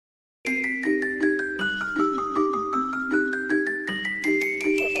Hey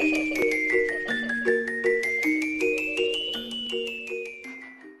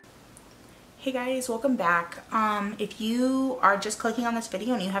guys, welcome back. If you are just clicking on this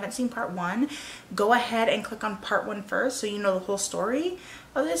video and you haven't seen part 1, go ahead and click on part 1 first so you know the whole story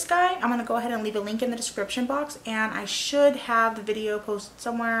of this guy. I'm going to go ahead and leave a link in the description box, and I should have the video posted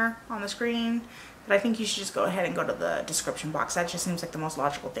somewhere on the screen, but I think you should just go ahead and go to the description box. That just seems like the most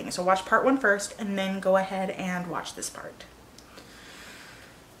logical thing. So watch part 1 first and then go ahead and watch this part.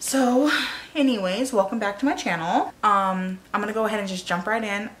 So anyways, welcome back to my channel. I'm going to go ahead and just jump right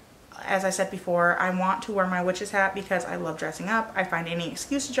in. As I said before, I want to wear my witch's hat because I love dressing up. I find any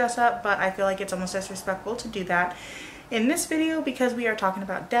excuse to dress up, but I feel like it's almost disrespectful to do that in this video because we are talking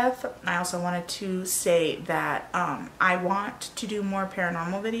about death. I also wanted to say that I want to do more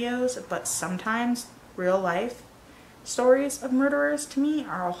paranormal videos, but sometimes real life stories of murderers to me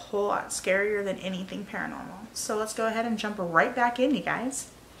are a whole lot scarier than anything paranormal. So let's go ahead and jump right back in, you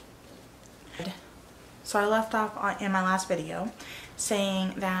guys. So I left off in my last video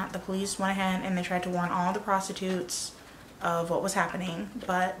saying that the police went ahead and they tried to warn all the prostitutes of what was happening,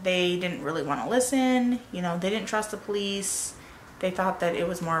 but they didn't really want to listen. You know, they didn't trust the police. They thought that it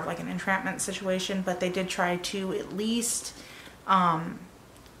was more of like an entrapment situation, but they did try to at least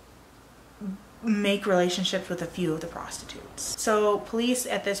make relationships with a few of the prostitutes. So police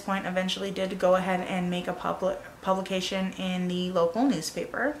at this point eventually did go ahead and make a publication in the local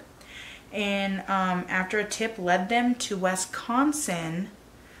newspaper. And after a tip led them to Wisconsin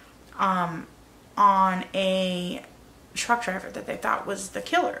on a truck driver that they thought was the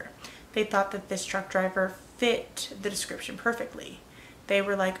killer. They thought that this truck driver fit the description perfectly. They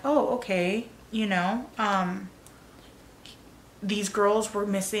were like, oh, okay, you know, these girls were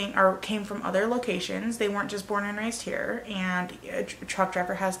missing or came from other locations. They weren't just born and raised here, and a truck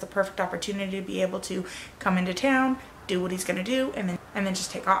driver has the perfect opportunity to be able to come into town, do what he's gonna do, and then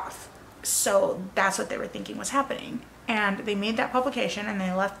just take off. So that's what they were thinking was happening. And they made that publication and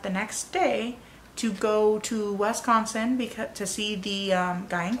they left the next day to go to Wisconsin to see the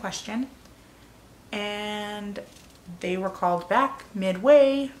guy in question. And they were called back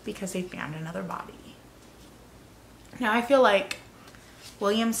midway because they found another body. Now I feel like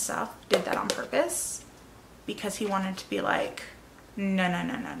William Suff did that on purpose because he wanted to be like, no, no,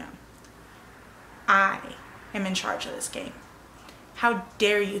 no, no, no. I am in charge of this game. How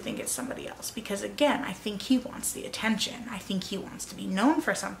dare you think it's somebody else? Because again, I think he wants the attention. I think he wants to be known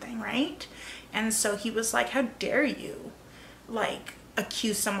for something, right? And so he was like, how dare you, like,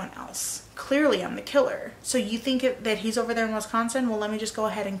 accuse someone else? Clearly I'm the killer. So you think that he's over there in Wisconsin? Well, let me just go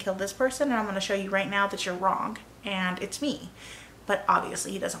ahead and kill this person, and I'm going to show you right now that you're wrong, and it's me. But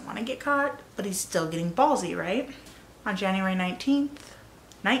obviously he doesn't want to get caught, but he's still getting ballsy, right? On January 19th,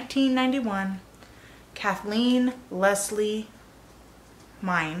 1991, Kathleen Leslie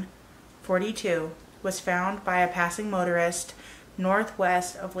Mine, 42, was found by a passing motorist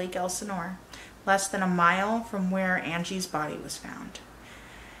northwest of Lake Elsinore, less than a mile from where Angie's body was found.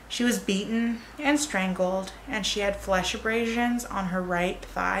 She was beaten and strangled, and she had flesh abrasions on her right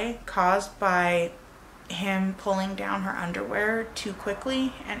thigh caused by him pulling down her underwear too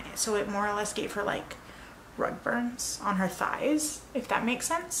quickly, and so it more or less gave her like rug burns on her thighs, if that makes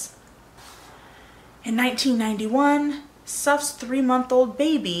sense. In 1991, Suff's 3-month-old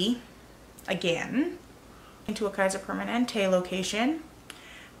baby, again, into a Kaiser Permanente location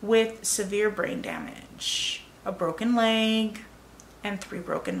with severe brain damage, a broken leg, and 3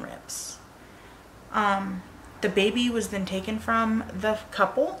 broken ribs. The baby was then taken from the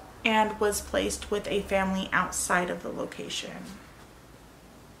couple and was placed with a family outside of the location.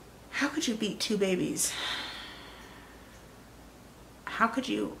 How could you beat 2 babies? How could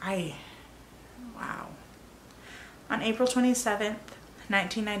you? Wow. On April 27th,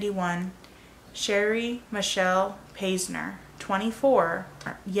 1991, Sherry Michelle Paisner, 24,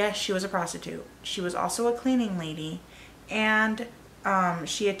 yes, she was a prostitute. She was also a cleaning lady, and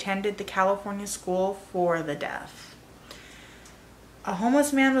she attended the California School for the Deaf. A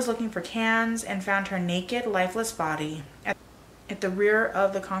homeless man was looking for cans and found her naked, lifeless body at the rear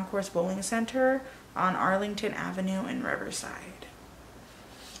of the Concourse Bowling Center on Arlington Avenue in Riverside.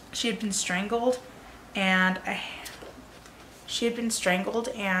 She had been strangled, and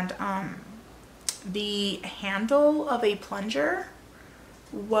the handle of a plunger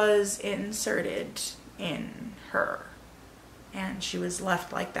was inserted in her, and she was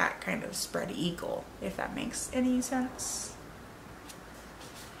left like that kind of spread eagle, if that makes any sense.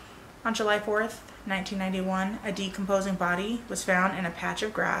 On July 4th, 1991, a decomposing body was found in a patch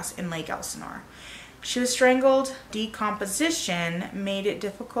of grass in Lake Elsinore. She was strangled. Decomposition made it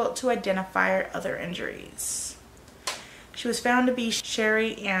difficult to identify other injuries. She was found to be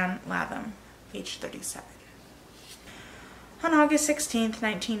Sherry Ann Latham, age 37. On August 16th,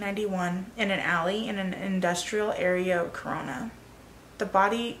 1991, in an alley in an industrial area of Corona, the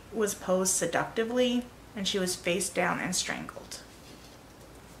body was posed seductively and she was face down and strangled.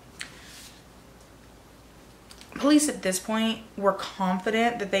 Police at this point were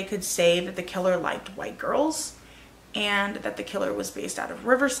confident that they could say that the killer liked white girls and that the killer was based out of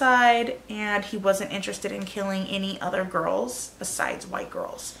Riverside and he wasn't interested in killing any other girls besides white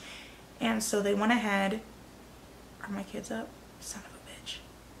girls. And so they went ahead. Are my kids up? Son of a bitch.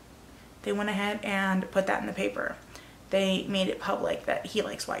 They went ahead and put that in the paper. They made it public that he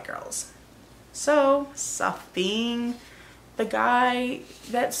likes white girls. So Suff, being the guy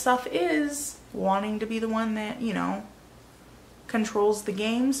that Suff is, wanting to be the one that, you know, controls the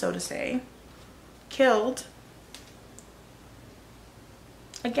game, so to say, killed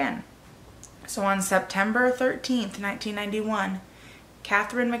again. So on September 13th, 1991,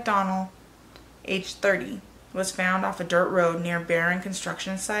 Catherine McDonald, age 30, was found off a dirt road near barren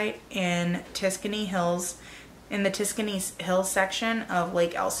construction site in Tuscany Hills, in the Tuscany Hills section of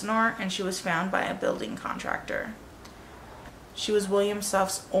Lake Elsinore, and she was found by a building contractor. She was William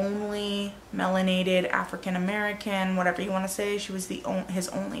Suff's only melanated African American, whatever you want to say. She was his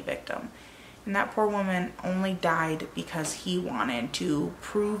only victim. And that poor woman only died because he wanted to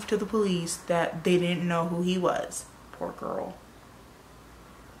prove to the police that they didn't know who he was. Poor girl.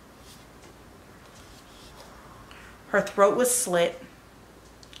 Her throat was slit.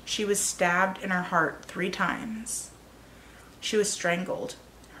 She was stabbed in her heart 3 times. She was strangled.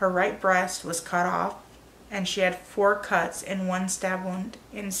 Her right breast was cut off, and she had 4 cuts and 1 stab wound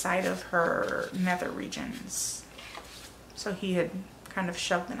inside of her nether regions. So he had kind of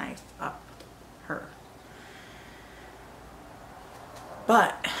shoved the knife up her.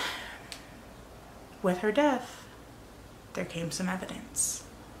 But with her death, there came some evidence.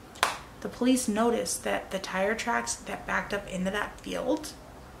 The police noticed that the tire tracks that backed up into that field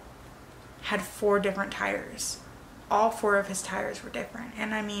had 4 different tires. All 4 of his tires were different.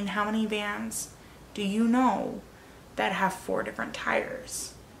 And I mean, how many vans do you know that have 4 different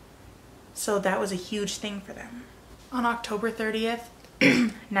tires? So that was a huge thing for them. On October 30th,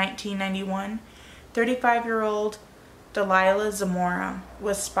 1991, 35-year-old Delilah Zamora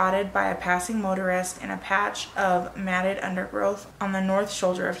was spotted by a passing motorist in a patch of matted undergrowth on the north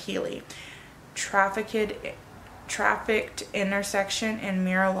shoulder of Healy, trafficked intersection in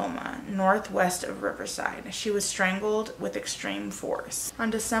Miraloma, northwest of Riverside. She was strangled with extreme force. On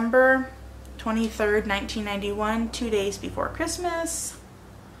December 23rd, 1991, 2 days before Christmas,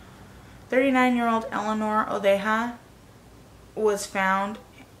 39-year-old Eleanor Odeja was found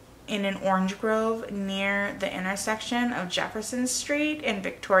in an orange grove near the intersection of Jefferson Street and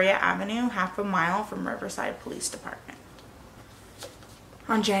Victoria Avenue, half a mile from Riverside Police Department.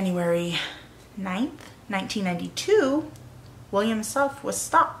 On January 9th, 1992, William Suff was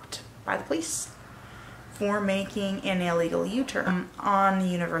stopped by the police for making an illegal U-turn on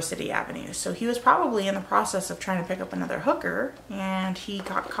University Avenue. So he was probably in the process of trying to pick up another hooker, and he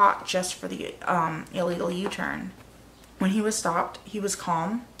got caught just for the illegal U-turn. When he was stopped, he was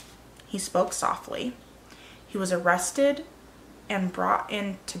calm. He spoke softly. He was arrested and brought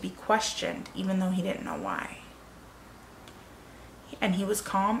in to be questioned, even though he didn't know why. And he was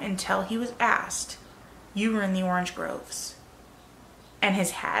calm until he was asked, "You were in the orange groves." And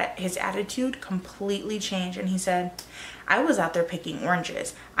his attitude completely changed, and he said, "I was out there picking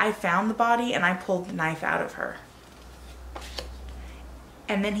oranges. I found the body and I pulled the knife out of her."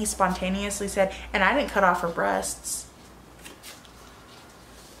 And then he spontaneously said, "And I didn't cut off her breasts."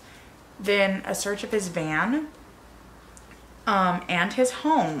 Then a search of his van and his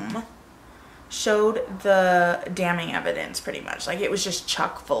home showed the damning evidence, pretty much. Like, it was just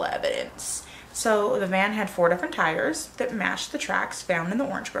chock full of evidence. So the van had 4 different tires that matched the tracks found in the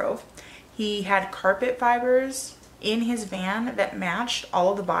orange grove. He had carpet fibers in his van that matched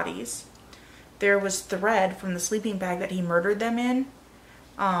all of the bodies. There was thread from the sleeping bag that he murdered them in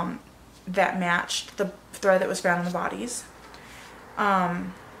that matched the thread that was found in the bodies.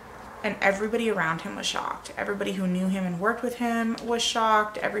 And everybody around him was shocked. Everybody who knew him and worked with him was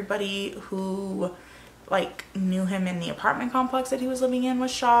shocked. Everybody who, like, knew him in the apartment complex that he was living in was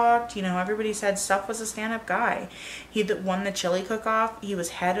shocked. You know, everybody said Suff was a stand-up guy. He won the chili cook-off. He was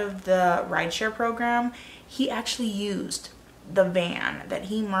head of the rideshare program. He actually used the van that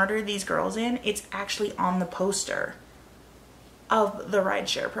he murdered these girls in. It's actually on the poster of the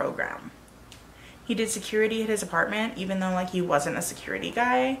rideshare program. He did security at his apartment, even though like he wasn't a security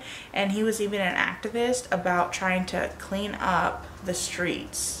guy. And he was even an activist about trying to clean up the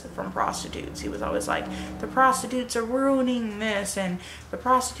streets from prostitutes. He was always like, the prostitutes are ruining this, and the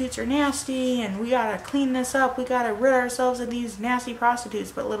prostitutes are nasty, and we gotta clean this up. We gotta rid ourselves of these nasty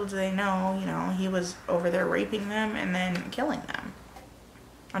prostitutes. But little do they know, you know, he was over there raping them and then killing them.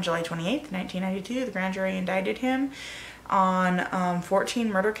 On July 28th, 1992, the grand jury indicted him on 14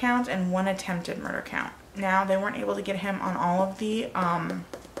 murder counts and 1 attempted murder count. Now, they weren't able to get him on all of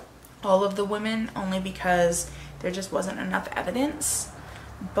the women, only because there just wasn't enough evidence.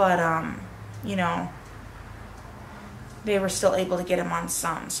 But you know, they were still able to get him on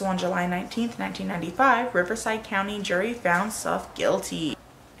some. So on July 19th, 1995, Riverside County jury found Suff guilty.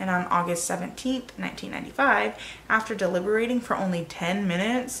 And on August 17th, 1995, after deliberating for only 10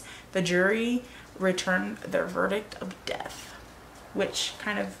 minutes, the jury returned their verdict of death. Which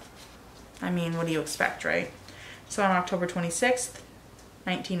kind of, I mean, what do you expect, right? So on October 26th,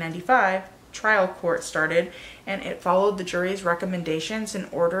 1995, trial court started, and it followed the jury's recommendations and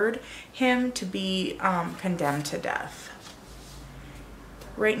ordered him to be condemned to death.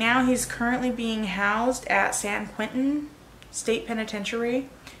 Right now, he's currently being housed at San Quentin State Penitentiary.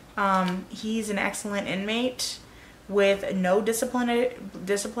 He's an excellent inmate with no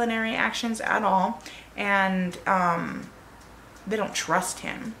disciplinary actions at all, and they don't trust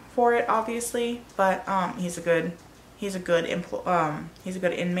him for it, obviously, but he's a good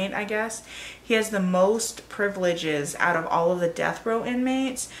inmate, I guess. He has the most privileges out of all of the death row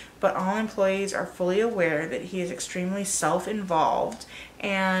inmates, but all employees are fully aware that he is extremely self-involved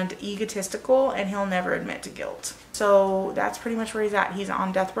and egotistical, and he'll never admit to guilt. So that's pretty much where he's at. He's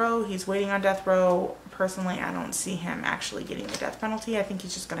on death row. He's waiting on death row. Personally, I don't see him actually getting the death penalty. I think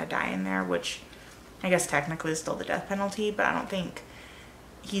he's just going to die in there, which I guess technically is still the death penalty, but I don't think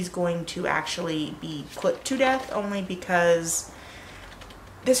he's going to actually be put to death, only because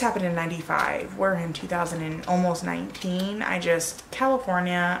this happened in 95. We're in 2000 and almost 19.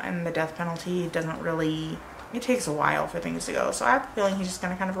 California and the death penalty doesn't really, it takes a while for things to go. So I have a feeling he's just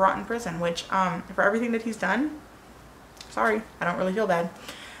going to kind of rot in prison, which for everything that he's done, sorry, I don't really feel bad.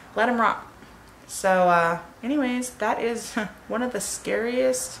 Let him rot. So anyways, that is one of the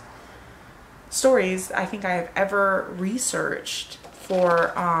scariest stories I think I have ever researched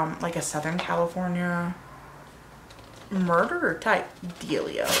for like a Southern California murder type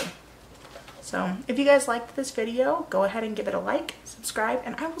dealio. So if you guys liked this video, go ahead and give it a like, subscribe,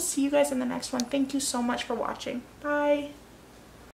 and I will see you guys in the next one. Thank you so much for watching. Bye.